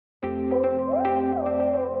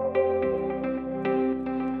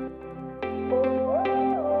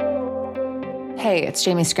Hey, it's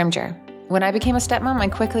Jamie Scrimger. When I became a stepmom, I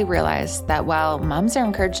quickly realized that while moms are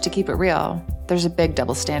encouraged to keep it real, there's a big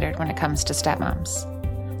double standard when it comes to stepmoms.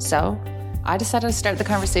 So I decided to start the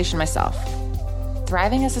conversation myself.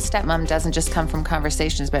 Thriving as a stepmom doesn't just come from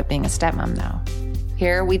conversations about being a stepmom, though.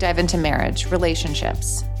 Here, we dive into marriage,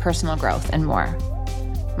 relationships, personal growth, and more.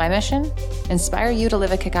 My mission? Inspire you to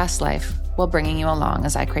live a kick-ass life while bringing you along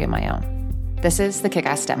as I create my own. This is the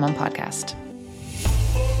Kick-Ass Stepmom Podcast.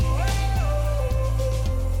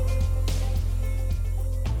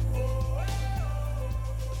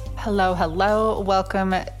 Hello.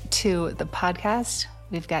 Welcome to the podcast.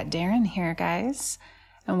 We've got Darren here, guys,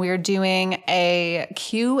 and we're doing a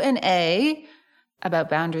Q&A about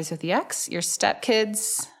boundaries with the ex, your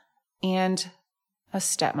stepkids, and a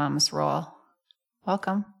stepmom's role.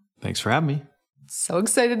 Welcome. Thanks for having me. So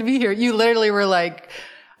excited to be here. You literally were like,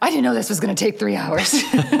 I didn't know this was going to take 3 hours.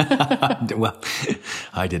 Well,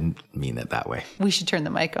 I didn't mean it that way. We should turn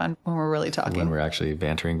the mic on when we're really talking. When we're actually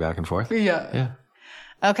bantering back and forth? Yeah.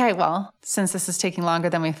 Okay, well, since this is taking longer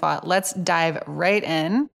than we thought, let's dive right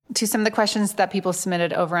in to some of the questions that people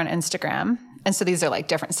submitted over on Instagram. And so these are like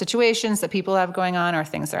different situations that people have going on or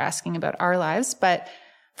things they're asking about our lives. But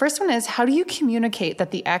first one is, how do you communicate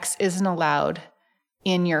that the ex isn't allowed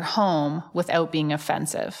in your home without being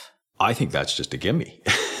offensive? I think that's just a gimme.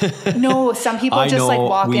 No, some people just like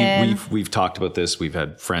walk in. We've talked about this. We've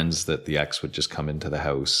had friends that the ex would just come into the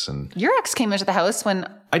house. And your ex came into the house and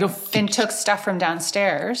took stuff from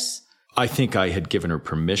downstairs. I think I had given her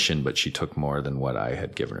permission, but she took more than what I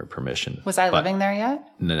had given her permission. Was I living there yet?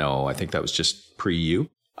 No, I think that was just pre-you.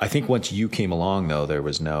 I think once you came along, though, there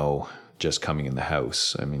was no just coming in the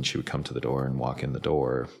house. I mean, she would come to the door and walk in the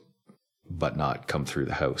door, but not come through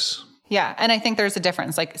the house. Yeah. And I think there's a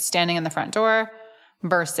difference, like standing in the front door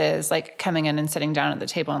versus like coming in and sitting down at the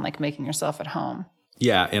table and like making yourself at home.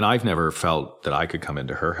 Yeah. And I've never felt that I could come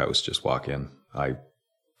into her house, just walk in. I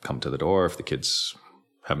come to the door if the kids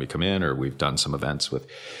have me come in, or we've done some events with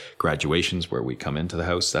graduations where we come into the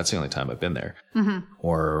house. That's the only time I've been there. Mm-hmm.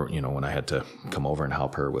 Or, when I had to come over and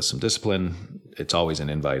help her with some discipline, it's always an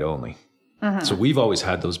invite only. Mm-hmm. So we've always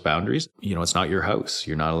had those boundaries. It's not your house.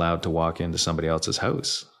 You're not allowed to walk into somebody else's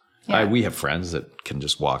house. Yeah. We have friends that can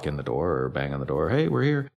just walk in the door or bang on the door. Hey, we're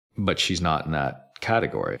here. But she's not in that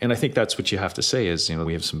category. And I think that's what you have to say is,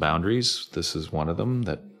 we have some boundaries. This is one of them,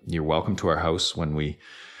 that you're welcome to our house when we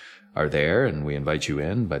are there and we invite you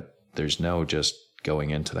in, but there's no just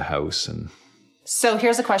going into the house. And so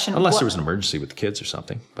here's a question. Unless there was an emergency with the kids or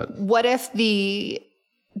something. But what if the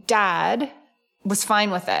dad was fine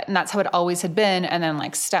with it and that's how it always had been, and then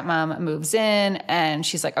like stepmom moves in and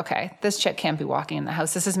she's like, okay, this chick can't be walking in the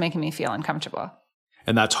house. This is making me feel uncomfortable.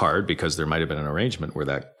 And that's hard because there might have been an arrangement where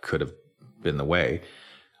that could have been the way.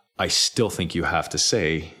 I still think you have to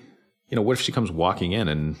say, what if she comes walking in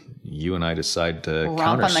and you and I decide to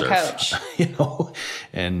counter surf, on the couch,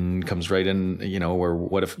 and comes right in, or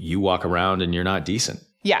what if you walk around and you're not decent?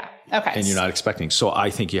 Yeah. Okay. And you're not expecting. So I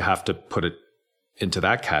think you have to put it into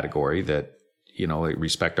that category that,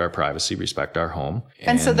 respect our privacy, respect our home.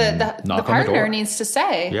 And so the partner needs to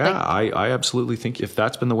say. Yeah, I absolutely think if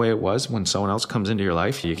that's been the way it was when someone else comes into your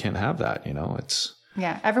life, you can't have that, it's.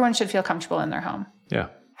 Yeah, everyone should feel comfortable in their home. Yeah.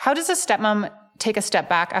 How does a stepmom take a step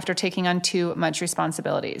back after taking on too much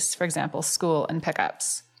responsibilities? For example, school and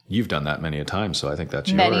pickups. You've done that many a time, so I think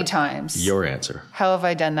that's many times. Your answer. How have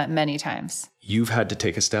I done that many times? You've had to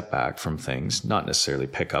take a step back from things, not necessarily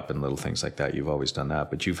pick up and little things like that. You've always done that,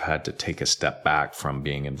 but you've had to take a step back from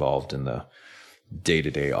being involved in the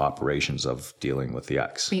day-to-day operations of dealing with the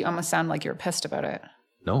ex. But you almost sound like you're pissed about it.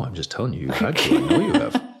 No, I'm just telling you, you've had to. I know you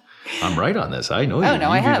have. I'm right on this. I know you.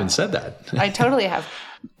 No, You've even said that. I totally have.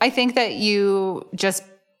 I think that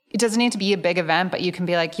it doesn't need to be a big event, but you can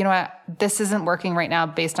be like, you know what, this isn't working right now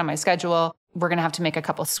based on my schedule. We're going to have to make a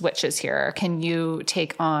couple switches here. Can you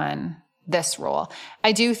take on this role?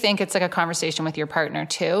 I do think it's like a conversation with your partner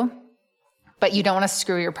too, but you don't want to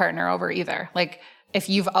screw your partner over either. Like if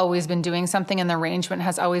you've always been doing something and the arrangement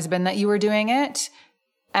has always been that you were doing it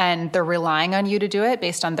and they're relying on you to do it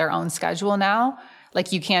based on their own schedule now,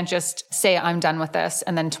 like you can't just say, I'm done with this,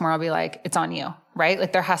 and then tomorrow be like, it's on you, right?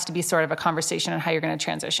 Like there has to be sort of a conversation on how you're going to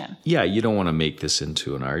transition. Yeah, you don't want to make this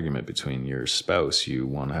into an argument between your spouse. You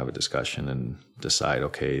want to have a discussion and decide,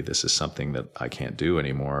 okay, this is something that I can't do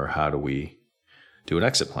anymore. How do we do an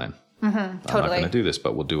exit plan? Mm-hmm, I'm totally. not going to do this,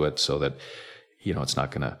 but we'll do it so that, it's not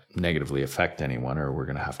going to negatively affect anyone, or we're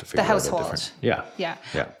going to have to figure out a different. Yeah.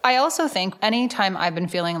 I also think anytime I've been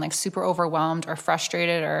feeling like super overwhelmed or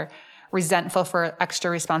frustrated or resentful for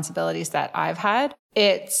extra responsibilities that I've had,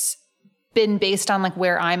 it's been based on like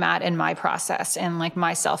where I'm at in my process and like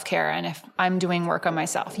my self-care and if I'm doing work on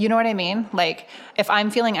myself. You know what I mean? Like if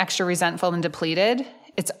I'm feeling extra resentful and depleted,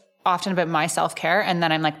 it's often about my self-care. And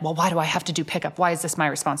then I'm like, well, why do I have to do pickup? Why is this my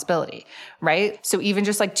responsibility? Right? So even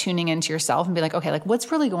just like tuning into yourself and be like, okay, like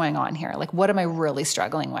what's really going on here? Like, what am I really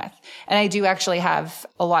struggling with? And I do actually have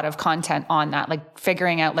a lot of content on that, like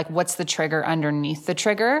figuring out like what's the trigger underneath the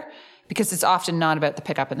trigger, because it's often not about the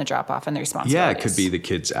pickup and the drop off and the responsibilities. Yeah, it could be the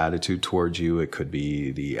kid's attitude towards you. It could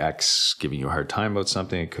be the ex giving you a hard time about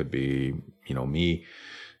something. It could be, me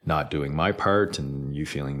not doing my part and you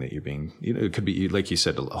feeling that you're being, it could be, like you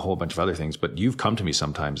said, a whole bunch of other things. But you've come to me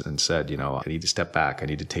sometimes and said, I need to step back. I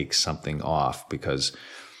need to take something off because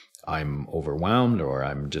I'm overwhelmed or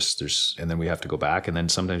I'm just, and then we have to go back. And then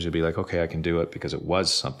sometimes you'll be like, okay, I can do it because it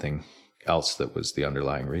was something else that was the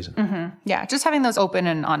underlying reason. Mm-hmm. Yeah, just having those open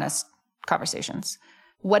and honest conversations.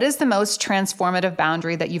 What is the most transformative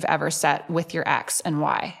boundary that you've ever set with your ex and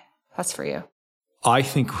why? That's for you. I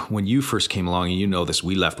think when you first came along, and you know this,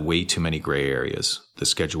 we left way too many gray areas. The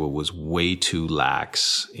schedule was way too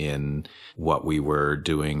lax in what we were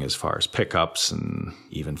doing as far as pickups and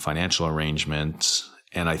even financial arrangements.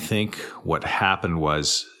 And I think what happened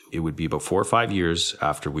was it would be about 4 or 5 years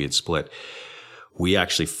after we had split. We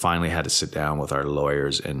actually finally had to sit down with our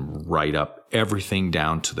lawyers and write up everything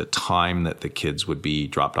down to the time that the kids would be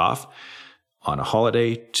dropped off on a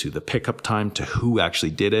holiday, to the pickup time, to who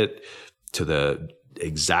actually did it, to the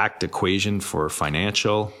exact equation for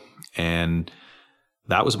financial. And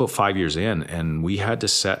that was about 5 years in. And we had to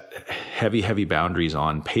set heavy boundaries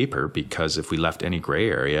on paper because if we left any gray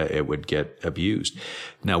area, it would get abused.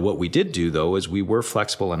 Now, what we did do, though, is we were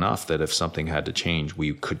flexible enough that if something had to change,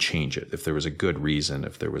 we could change it. If there was a good reason,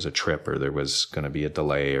 if there was a trip or there was going to be a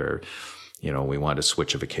delay or, we wanted to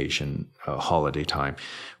switch a vacation, a holiday time,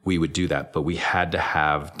 we would do that. But we had to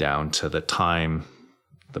have down to the time,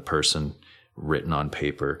 the person written on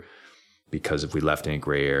paper, because if we left any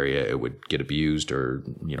gray area, it would get abused or,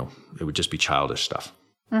 it would just be childish stuff.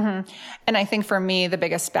 Mm-hmm. And I think for me, the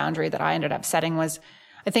biggest boundary that I ended up setting was,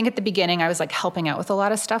 I think at the beginning, I was like helping out with a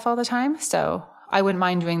lot of stuff all the time. So I wouldn't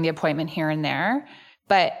mind doing the appointment here and there.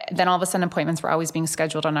 But then all of a sudden appointments were always being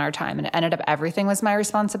scheduled on our time and it ended up everything was my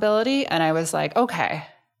responsibility. And I was like, okay,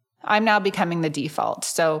 I'm now becoming the default.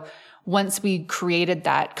 So once we created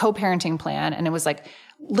that co-parenting plan and it was like,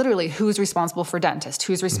 literally who's responsible for dentist,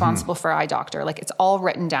 who's responsible for eye doctor, like it's all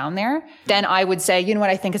written down there. Then I would say, you know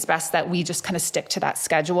what, I think it's best that we just kind of stick to that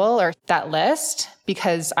schedule or that list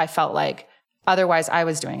because I felt like otherwise I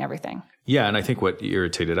was doing everything. Yeah. And I think what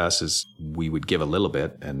irritated us is we would give a little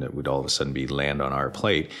bit and it would all of a sudden be land on our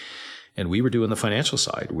plate. And we were doing the financial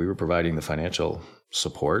side. We were providing the financial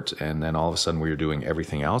support. And then all of a sudden we were doing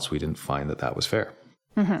everything else. We didn't find that that was fair.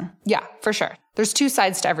 Mm-hmm. Yeah, for sure. There's two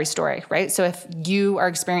sides to every story, right? So if you are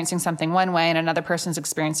experiencing something one way and another person's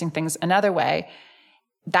experiencing things another way,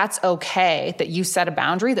 that's okay that you set a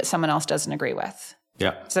boundary that someone else doesn't agree with.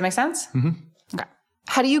 Yeah. Does that make sense? Mm-hmm. Okay.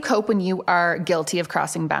 How do you cope when you are guilty of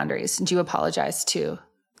crossing boundaries? Do you apologize to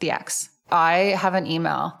the ex? I have an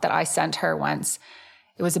email that I sent her once.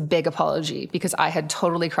 It was a big apology because I had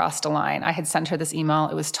totally crossed a line. I had sent her this email.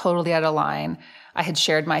 It was totally out of line. I had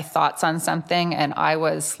shared my thoughts on something and I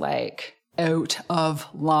was like out of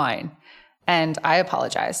line. And I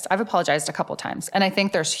apologized. I've apologized a couple times. And I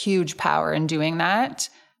think there's huge power in doing that,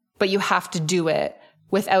 but you have to do it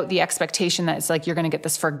without the expectation that it's like you're going to get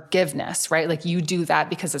this forgiveness, right? Like you do that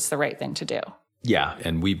because it's the right thing to do. Yeah.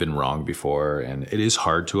 And we've been wrong before. And it is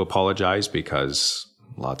hard to apologize because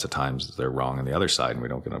lots of times they're wrong on the other side and we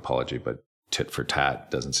don't get an apology, but tit for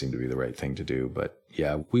tat doesn't seem to be the right thing to do. But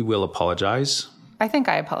yeah, we will apologize. I think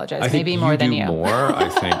I apologize maybe more than you. More, I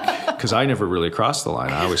think, because I never really crossed the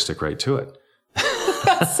line. I always stick right to it.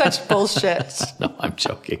 That's such bullshit. No, I'm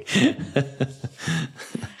joking.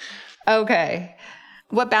 Okay.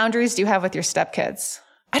 What boundaries do you have with your stepkids?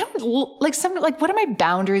 I don't what are my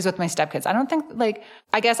boundaries with my stepkids? I don't think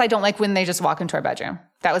I guess I don't like when they just walk into our bedroom.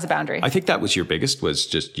 That was a boundary. I think that was your biggest, was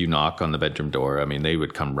just you knock on the bedroom door. I mean, they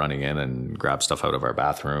would come running in and grab stuff out of our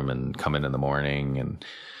bathroom and come in the morning. And,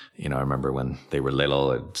 I remember when they were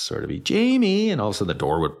little, it'd sort of be Jamie, and all of a sudden the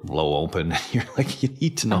door would blow open. And you're like, you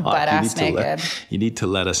need to knock. You need to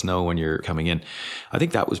let us know when you're coming in. I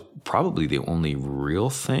think that was probably the only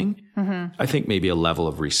real thing. Mm-hmm. I think maybe a level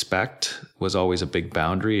of respect was always a big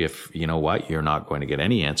boundary. If you know what, you're not going to get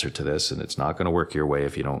any answer to this and it's not going to work your way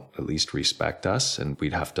if you don't at least respect us. And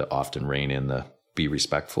we'd have to often rein in be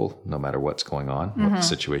respectful no matter what's going on, what the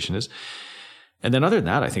situation is. And then other than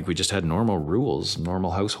that, I think we just had normal rules, normal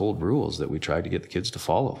household rules that we tried to get the kids to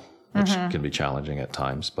follow, which can be challenging at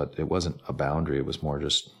times, but it wasn't a boundary. It was more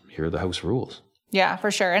just, here are the house rules. Yeah,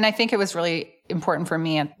 for sure. And I think it was really important for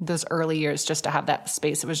me in those early years just to have that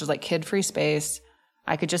space. It was just like kid-free space.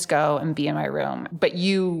 I could just go and be in my room. But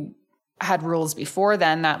you had rules before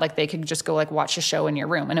then that like they could just go like watch a show in your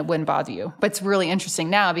room and it wouldn't bother you. But it's really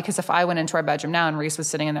interesting now because if I went into our bedroom now and Reese was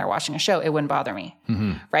sitting in there watching a show, it wouldn't bother me.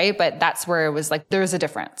 Right? But that's where it was like, there's a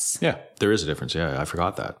difference. Yeah, there is a difference. Yeah, I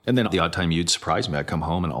forgot that. And then the odd time you'd surprise me, I'd come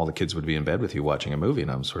home and all the kids would be in bed with you watching a movie.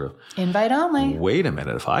 And I'm sort of, invite only. Wait a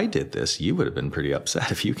minute. If I did this, you would have been pretty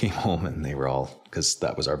upset if you came home and they were all, because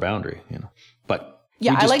that was our boundary, you know. But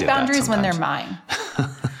yeah, I like boundaries when they're mine.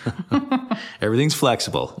 Everything's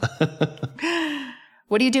flexible.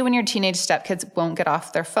 What do you do when your teenage stepkids won't get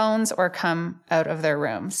off their phones or come out of their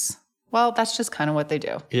rooms? Well, that's just kind of what they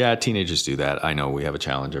do. Yeah, teenagers do that. I know we have a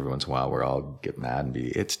challenge every once in a while where I'll get mad and be,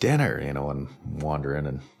 it's dinner, you know, and wander in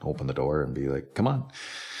and open the door and be like, come on.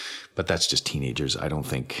 But that's just teenagers. I don't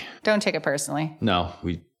think. Don't take it personally. No,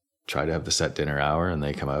 we try to have the set dinner hour and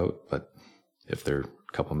they come out. But if they're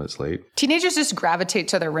a couple minutes late. Teenagers just gravitate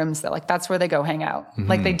to their rooms though. Like that's where they go hang out.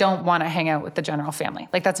 Like they don't want to hang out with the general family.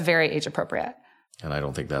 Like that's very age appropriate. And I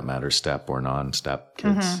don't think that matters, step or non-step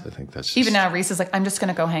kids. I think that's just... Even now, Reese is like, I'm just going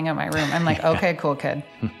to go hang out in my room. I'm like, okay, cool, kid.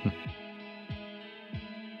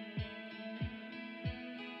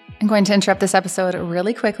 I'm going to interrupt this episode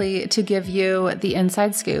really quickly to give you the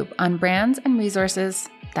inside scoop on brands and resources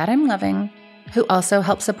that I'm loving, who also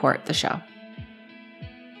help support the show.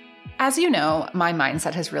 As you know, my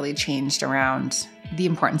mindset has really changed around the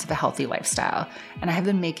importance of a healthy lifestyle, and I have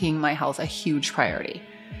been making my health a huge priority.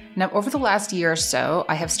 Now, over the last year or so,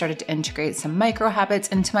 I have started to integrate some micro habits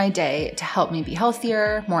into my day to help me be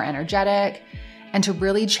healthier, more energetic, and to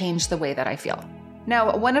really change the way that I feel.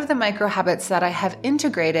 Now, one of the micro habits that I have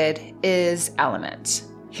integrated is Element.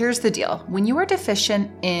 Here's the deal. When you are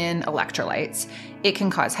deficient in electrolytes, it can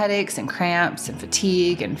cause headaches and cramps and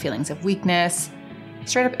fatigue and feelings of weakness.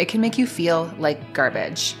 Straight up, it can make you feel like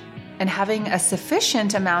garbage. And having a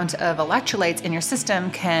sufficient amount of electrolytes in your system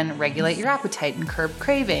can regulate your appetite and curb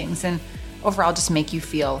cravings and overall just make you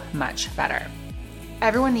feel much better.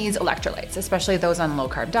 Everyone needs electrolytes, especially those on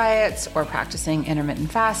low-carb diets or practicing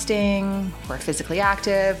intermittent fasting or physically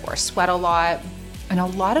active or sweat a lot. And a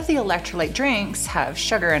lot of the electrolyte drinks have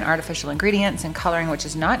sugar and artificial ingredients and coloring which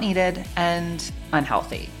is not needed and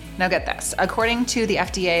unhealthy. Now get this, according to the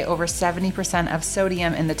FDA, over 70% of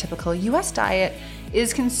sodium in the typical US diet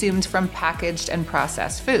is consumed from packaged and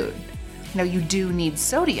processed food. Now you do need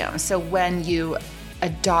sodium, so when you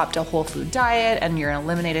adopt a whole food diet and you're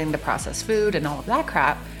eliminating the processed food and all of that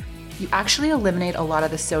crap, you actually eliminate a lot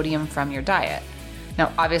of the sodium from your diet.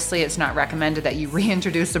 Now obviously it's not recommended that you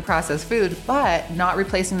reintroduce the processed food, but not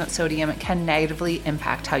replacing that sodium can negatively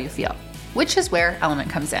impact how you feel, which is where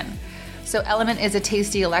Element comes in. So Element is a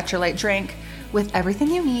tasty electrolyte drink with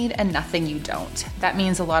everything you need and nothing you don't. That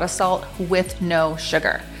means a lot of salt with no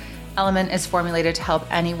sugar. Element is formulated to help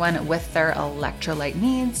anyone with their electrolyte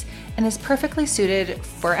needs and is perfectly suited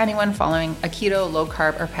for anyone following a keto, low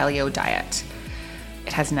carb, or paleo diet.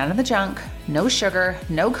 It has none of the junk, no sugar,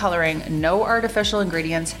 no coloring, no artificial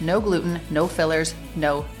ingredients, no gluten, no fillers,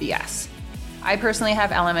 no BS. I personally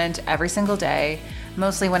have Element every single day,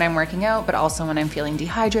 mostly when I'm working out, but also when I'm feeling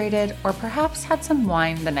dehydrated or perhaps had some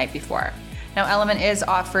wine the night before. Now, Element is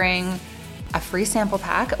offering a free sample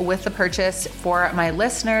pack with the purchase for my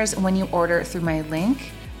listeners when you order through my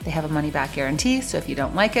link. They have a money-back guarantee, so if you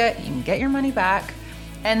don't like it, you can get your money back.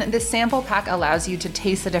 And this sample pack allows you to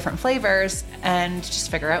taste the different flavors and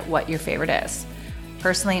just figure out what your favorite is.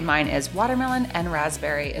 Personally, mine is watermelon and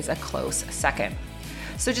raspberry is a close second.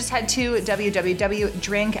 So just head to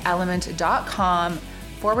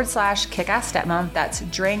www.drinkelement.com/kickassstepmom. That's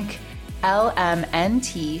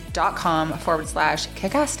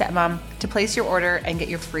drinklmnt.com/kickassstepmom to place your order and get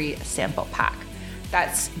your free sample pack.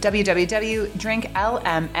 That's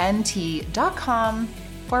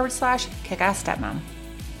www.drinklmnt.com/kickassstepmom.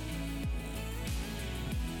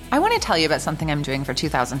 I want to tell you about something I'm doing for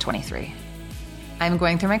 2023. I'm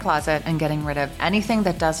going through my closet and getting rid of anything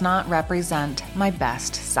that does not represent my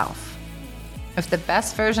best self. If the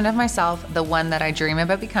best version of myself, the one that I dream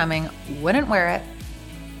about becoming, wouldn't wear it,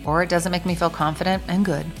 or it doesn't make me feel confident and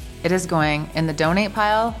good, it is going in the donate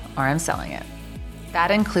pile or I'm selling it.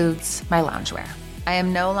 That includes my loungewear. I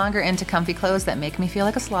am no longer into comfy clothes that make me feel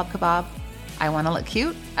like a slob kebab. I want to look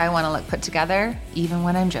cute. I want to look put together, even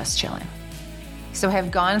when I'm just chilling. So I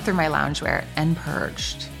have gone through my loungewear and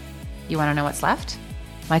purged. You want to know what's left?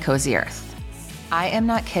 My Cozy Earth. I am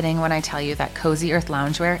not kidding when I tell you that Cozy Earth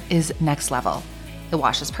loungewear is next level. It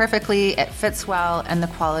washes perfectly, it fits well, and the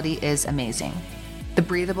quality is amazing. The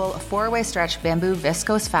breathable 4-way stretch bamboo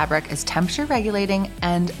viscose fabric is temperature regulating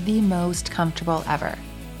and the most comfortable ever.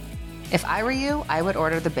 If I were you, I would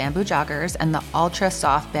order the bamboo joggers and the ultra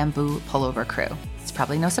soft bamboo pullover crew. It's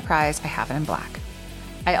probably no surprise I have it in black.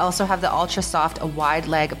 I also have the ultra soft wide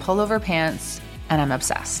leg pullover pants, and I'm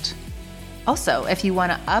obsessed. Also, if you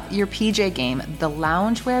want to up your PJ game, the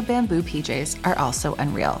loungewear bamboo PJs are also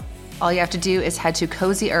unreal. All you have to do is head to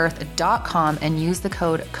cozyearth.com and use the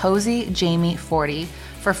code COZYJamie40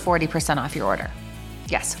 for 40% off your order.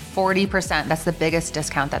 Yes, 40%. That's the biggest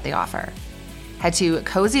discount that they offer. Head to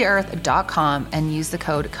cozyearth.com and use the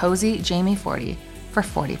code COZYJamie40 for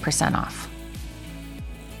 40% off.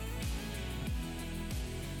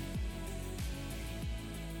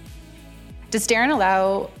 Does Darren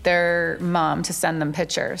allow their mom to send them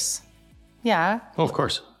pictures? Yeah. Oh, of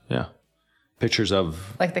course. Yeah. Pictures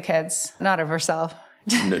of... Like the kids, not of herself.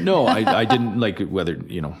 No, I didn't like whether,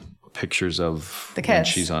 pictures of the kids when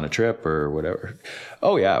she's on a trip or whatever.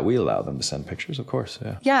 Oh, yeah. We allow them to send pictures, of course.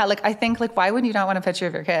 Yeah. Yeah. I think why would you not want a picture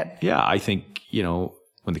of your kid? Yeah. I think,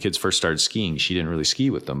 when the kids first started skiing, she didn't really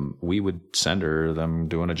ski with them. We would send her them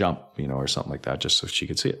doing a jump, or something like that, just so she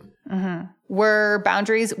could see it. Mm-hmm. Were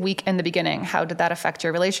boundaries weak in the beginning? How did that affect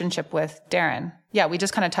your relationship with Darren? Yeah, we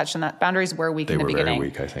just kind of touched on that. Boundaries were weak in the beginning. They were very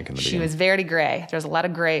weak, I think, in the beginning. She was very gray. There's a lot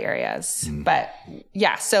of gray areas. But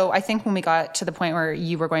yeah, so I think when we got to the point where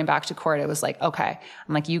you were going back to court, it was like, okay,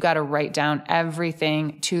 I'm like, you got to write down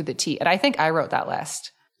everything to the T. And I think I wrote that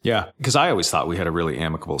list. Yeah, because I always thought we had a really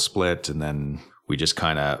amicable split, and then we just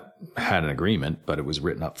kind of had an agreement, but it was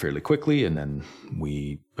written up fairly quickly, and then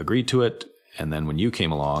we agreed to it. And then when you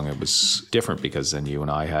came along, it was different because then you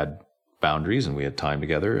and I had boundaries and we had time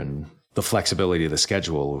together, and the flexibility of the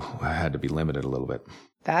schedule had to be limited a little bit.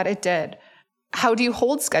 That it did. How do you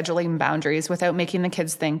hold scheduling boundaries without making the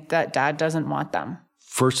kids think that dad doesn't want them?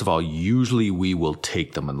 First of all, usually we will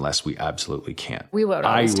take them unless we absolutely can't. We would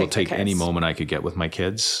always take the kids. Any moment I could get with my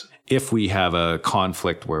kids. If we have a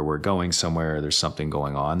conflict where we're going somewhere, there's something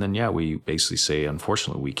going on, then yeah, we basically say,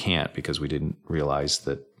 unfortunately, we can't because we didn't realize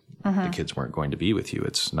that the kids weren't going to be with you.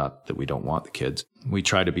 It's not that we don't want the kids. We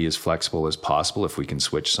try to be as flexible as possible. If we can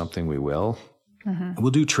switch something, we will.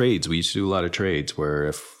 We'll do trades. We used to do a lot of trades where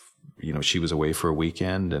if, she was away for a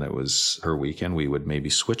weekend and it was her weekend, we would maybe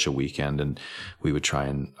switch a weekend and we would try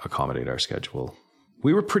and accommodate our schedule.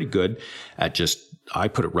 We were pretty good at I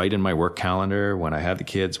put it right in my work calendar when I had the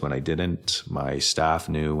kids, when I didn't. My staff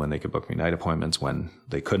knew when they could book me night appointments, when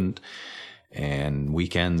they couldn't. And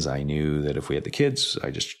weekends, I knew that if we had the kids,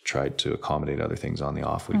 I just tried to accommodate other things on the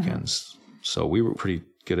off weekends. So we were pretty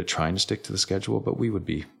good at trying to stick to the schedule, but we would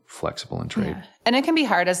be flexible in trade. Yeah. And it can be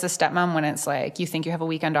hard as the stepmom when it's like you think you have a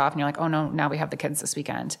weekend off and you're like, oh no, now we have the kids this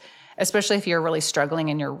weekend, especially if you're really struggling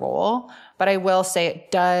in your role. But I will say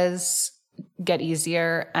it does get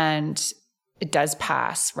easier and it does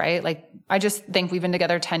pass, right? I just think we've been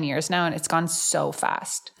together 10 years now and it's gone so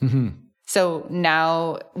fast. So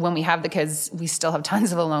now when we have the kids, we still have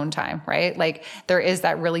tons of alone time, right? There is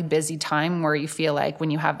that really busy time where you feel like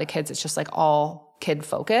when you have the kids, it's just all kid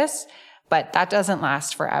focus, but that doesn't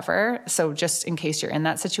last forever. So just in case you're in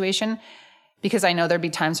that situation, because I know there'd be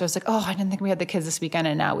times where it's like, oh, I didn't think we had the kids this weekend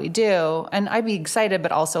and now we do. And I'd be excited,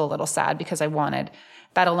 but also a little sad because I wanted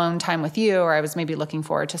that alone time with you, or I was maybe looking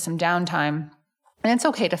forward to some downtime. And it's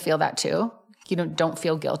okay to feel that too. Don't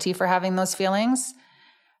feel guilty for having those feelings.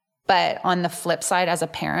 But on the flip side, as a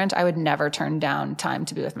parent, I would never turn down time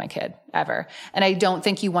to be with my kid, ever. And I don't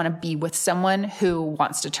think you want to be with someone who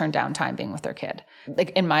wants to turn down time being with their kid.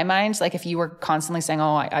 In my mind, if you were constantly saying,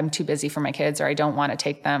 oh, I'm too busy for my kids, or I don't want to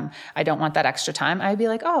take them, I don't want that extra time, I'd be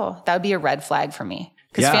like, oh, that would be a red flag for me.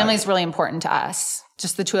 Because family is really important to us.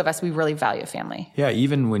 Just the two of us, we really value family. Yeah,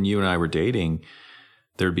 even when you and I were dating,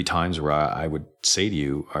 there'd be times where I would say to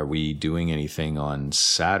you, are we doing anything on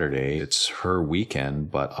Saturday? It's her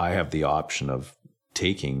weekend, but I have the option of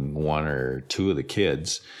taking one or two of the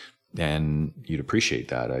kids, and you'd appreciate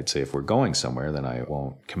that. I'd say if we're going somewhere, then I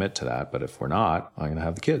won't commit to that. But if we're not, I'm going to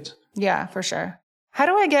have the kids. Yeah, for sure. How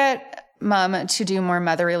do I get mom to do more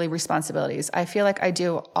motherly responsibilities? I feel like I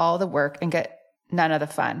do all the work and get none of the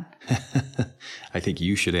fun. I think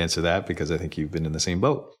you should answer that because I think you've been in the same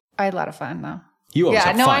boat. I had a lot of fun though. You always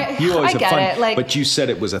have fun. You always have fun. It. But you said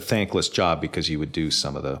it was a thankless job because you would do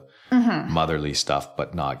some of the motherly stuff,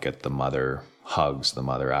 but not get the mother hugs, the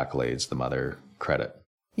mother accolades, the mother credit.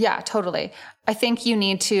 Yeah, totally. I think you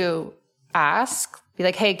need to ask, be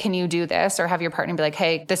like, hey, can you do this? Or have your partner be like,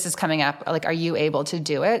 hey, this is coming up. Are you able to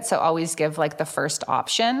do it? So always give the first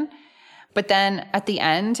option. But then at the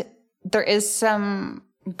end, there is some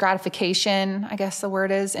gratification, I guess the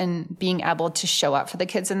word is, and being able to show up for the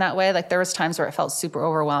kids in that way. Like there was times where it felt super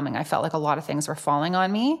overwhelming. I felt like a lot of things were falling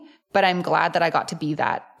on me, but I'm glad that I got to be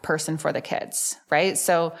that person for the kids, right?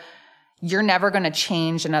 So you're never going to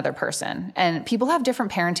change another person. And people have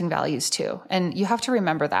different parenting values too. And you have to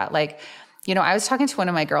remember that. Like, you know, I was talking to one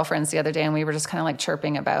of my girlfriends the other day and we were just kind of like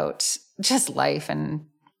chirping about just life and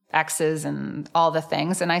exes and all the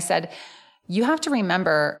things. And I said, you have to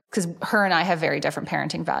remember, because her and I have very different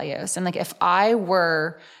parenting values. And like, if I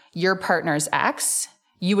were your partner's ex,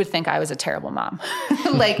 you would think I was a terrible mom.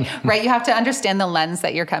 Like, right? You have to understand the lens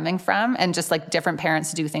that you're coming from, and just like different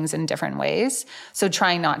parents do things in different ways. So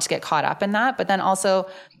trying not to get caught up in that, but then also,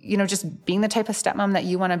 you know, just being the type of stepmom that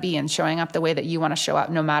you want to be and showing up the way that you want to show up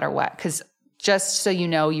no matter what. Because just so you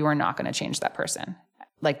know, you are not going to change that person.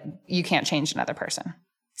 Like you can't change another person.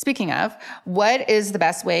 Speaking of, what is the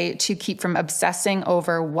best way to keep from obsessing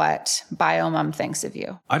over what Biomom thinks of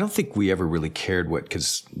you? I don't think we ever really cared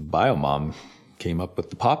because Biomom came up with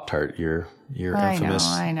the Pop-Tart, your infamous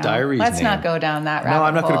diaries Let's name. not go down that route. No,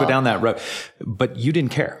 I'm not going to go down that route. But you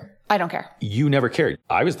didn't care. I don't care. You never cared.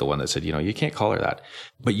 I was the one that said, you know, you can't call her that.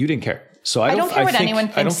 But you didn't care. So I don't care what anyone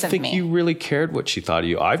thinks of me. I don't think you really cared what she thought of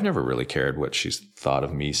you. I've never really cared what she's thought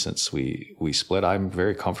of me since we split. I'm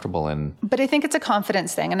very comfortable in. But I think it's a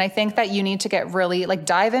confidence thing. And I think that you need to get really like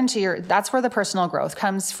dive into that's where the personal growth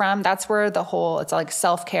comes from. That's where it's like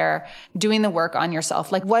self-care, doing the work on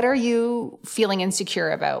yourself. Like, what are you feeling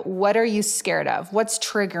insecure about? What are you scared of? What's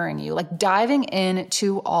triggering you? Like diving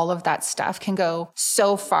into all of that stuff can go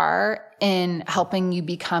so far in helping you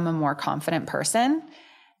become a more confident person.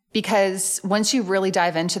 Because once you really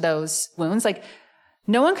dive into those wounds, like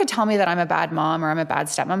no one could tell me that I'm a bad mom or I'm a bad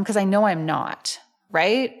stepmom because I know I'm not,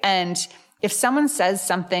 right? And if someone says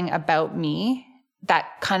something about me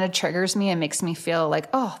that kind of triggers me and makes me feel like,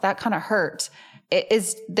 oh, that kind of hurt, it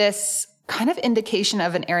is this kind of indication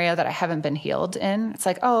of an area that I haven't been healed in. It's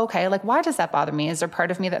like, oh, okay, like why does that bother me? Is there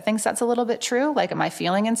part of me that thinks that's a little bit true? Like, am I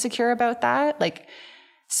feeling insecure about that? Like,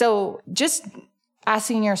 so just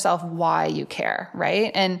asking yourself why you care,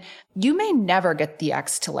 right? And you may never get the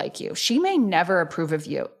ex to like you. She may never approve of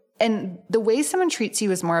you. And the way someone treats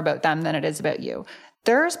you is more about them than it is about you.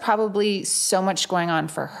 There's probably so much going on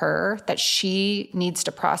for her that she needs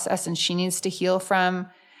to process and she needs to heal from,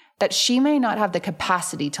 that she may not have the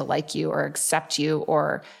capacity to like you or accept you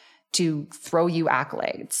or to throw you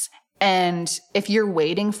accolades. And if you're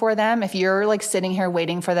waiting for them, if you're like sitting here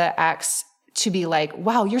waiting for the ex to be like,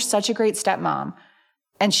 wow, you're such a great stepmom,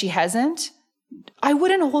 and she hasn't, I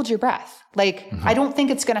wouldn't hold your breath. Like, I don't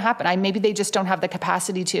think it's going to happen. Maybe they just don't have the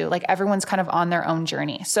capacity to. Like, everyone's kind of on their own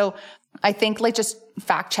journey. So I think like just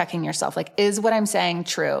fact checking yourself, like, is what I'm saying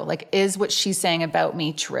true? Like, is what she's saying about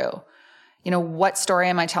me true? You know, what story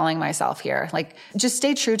am I telling myself here? Like, just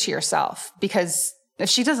stay true to yourself, because if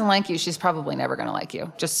she doesn't like you, she's probably never going to like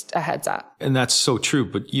you. Just a heads up. And that's so true.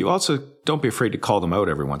 But you also don't be afraid to call them out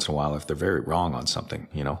every once in a while if they're very wrong on something,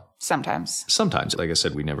 you know? Sometimes. Like I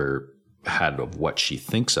said, we never had of what she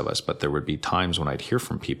thinks of us, but there would be times when I'd hear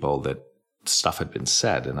from people that stuff had been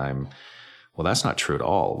said and well, that's not true at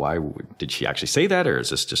all. Why did she actually say that? Or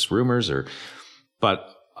is this just rumors? But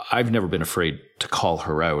I've never been afraid to call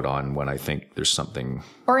her out on when I think there's something.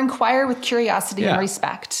 Or inquire with curiosity and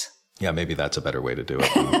respect. Yeah, maybe that's a better way to do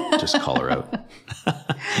it than just call her out.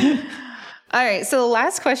 All right. So the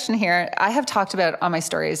last question here, I have talked about on my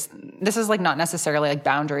stories. This is like not necessarily like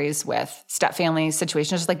boundaries with step family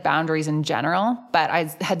situations, just like boundaries in general. But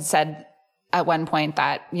I had said at one point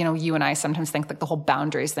that, you know, you and I sometimes think like the whole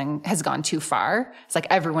boundaries thing has gone too far. It's like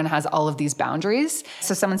everyone has all of these boundaries.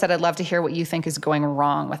 So someone said, I'd love to hear what you think is going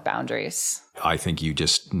wrong with boundaries. I think you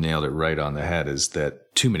just nailed it right on the head, is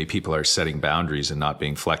that too many people are setting boundaries and not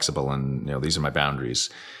being flexible. And, you know, these are my boundaries,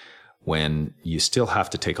 when you still have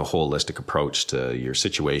to take a holistic approach to your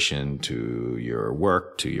situation, to your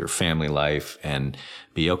work, to your family life, and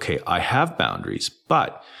be, okay, I have boundaries,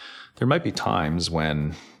 but there might be times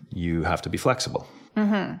when you have to be flexible.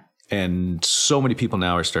 Mm-hmm. And so many people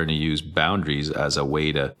now are starting to use boundaries as a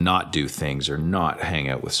way to not do things or not hang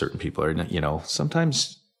out with certain people. Or, you know,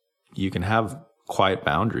 sometimes you can have quiet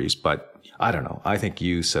boundaries, but I don't know. I think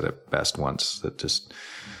you said it best once, that just,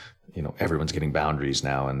 you know, everyone's getting boundaries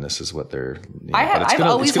now, and this is what they're. You know, I've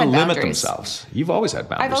always had limit boundaries. Themselves. You've always had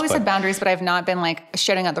boundaries. I've always had boundaries, but I've not been like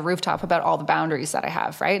shouting at the rooftop about all the boundaries that I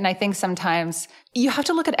have, right? And I think sometimes you have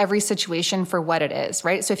to look at every situation for what it is,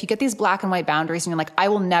 right? So if you get these black and white boundaries, and you're like, I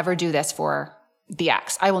will never do this for the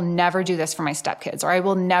ex, I will never do this for my stepkids, or I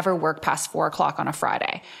will never work past 4:00 on a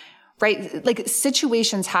Friday. right? Like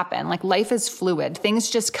situations happen, like life is fluid. Things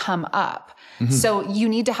just come up. So you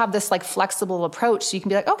need to have this like flexible approach. So you can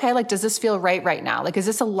be like, okay, like, does this feel right now? Like, is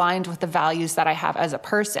this aligned with the values that I have as a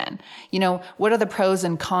person? You know, what are the pros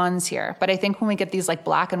and cons here? But I think when we get these like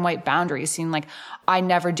black and white boundaries, seem like I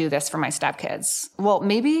never do this for my stepkids. Well,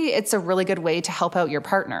 maybe it's a really good way to help out your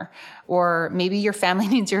partner, or maybe your family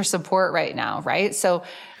needs your support right now. Right. So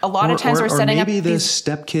a lot of times we're setting up. Maybe the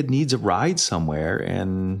stepkid needs a ride somewhere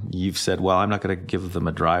and you've said, well, I'm not going to give them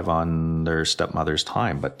a drive on their stepmother's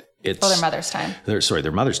time, but it's their mother's time.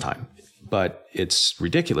 Their mother's time. But it's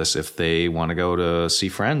ridiculous if they want to go to see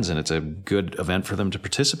friends and it's a good event for them to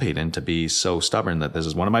participate in, to be so stubborn that this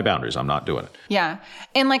is one of my boundaries. I'm not doing it. Yeah.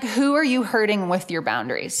 And like, who are you hurting with your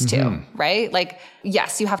boundaries too? Right? Like,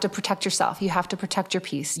 yes, you have to protect yourself. You have to protect your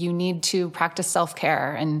peace. You need to practice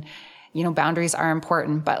self-care, and, you know, boundaries are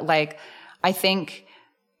important. But like, I think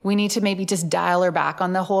we need to maybe just dial her back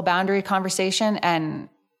on the whole boundary conversation and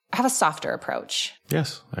have a softer approach.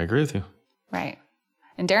 Yes, I agree with you. Right.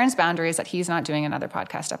 And Darren's boundary is that he's not doing another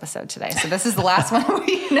podcast episode today. So this is the last one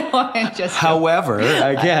we know. However,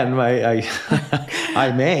 again,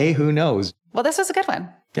 I may, who knows? Well, this was a good one.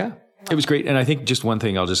 Yeah, it was great. And I think just one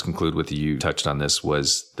thing I'll just conclude with, you touched on this,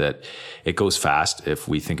 was that it goes fast. If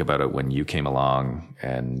we think about it, when you came along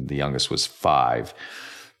and the youngest was 5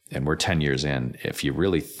 and we're 10 years in, if you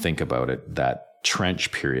really think about it, that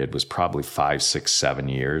trench period was probably 5, 6, 7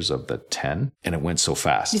 years of the 10, and it went so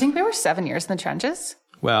fast. You think we were 7 years in the trenches?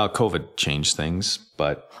 Well, COVID changed things,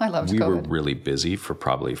 but we were really busy for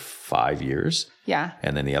probably 5 years. Yeah.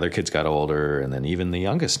 And then the other kids got older, and then even the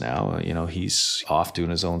youngest now, you know, he's off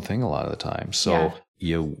doing his own thing a lot of the time. So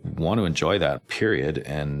you want to enjoy that period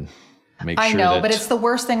and make sure. I know, but it's the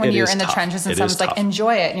worst thing when you're in the trenches and someone's like,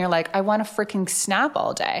 enjoy it. And you're like, I want to freaking snap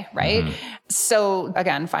all day. Right. So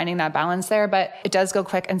again, finding that balance there, but it does go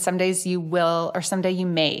quick. And some days you will, or someday you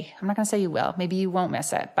may. I'm not going to say you will. Maybe you won't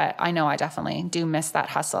miss it. But I know I definitely do miss that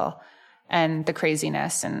hustle and the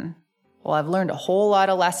craziness. And well, I've learned a whole lot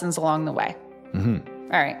of lessons along the way. All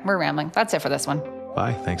right. We're rambling. That's it for this one.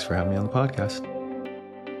 Bye. Thanks for having me on the podcast.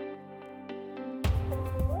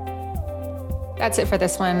 That's it for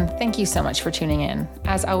this one. Thank you so much for tuning in.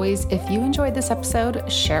 As always, if you enjoyed this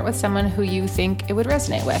episode, share it with someone who you think it would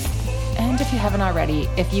resonate with. And if you haven't already,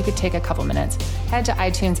 if you could take a couple minutes, head to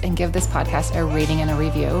iTunes and give this podcast a rating and a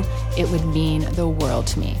review. It would mean the world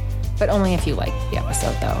to me. But only if you like the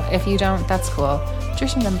episode, though. If you don't, that's cool.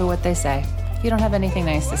 Just remember what they say. If you don't have anything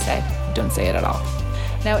nice to say, don't say it at all.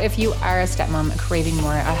 Now, if you are a stepmom craving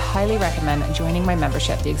more, I highly recommend joining my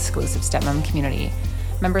membership, the exclusive Stepmom community.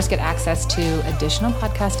 Members get access to additional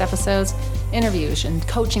podcast episodes, interviews and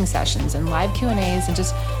coaching sessions and live Q&As, and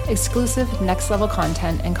just exclusive next level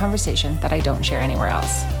content and conversation that I don't share anywhere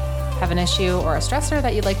else. Have an issue or a stressor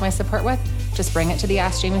that you'd like my support with? Just bring it to the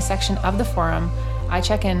Ask Jamie section of the forum. I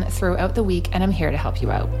check in throughout the week and I'm here to help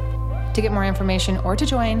you out. To get more information or to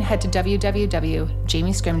join, head to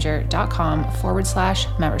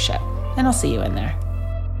www.jamiescrimger.com/membership, and I'll see you in there.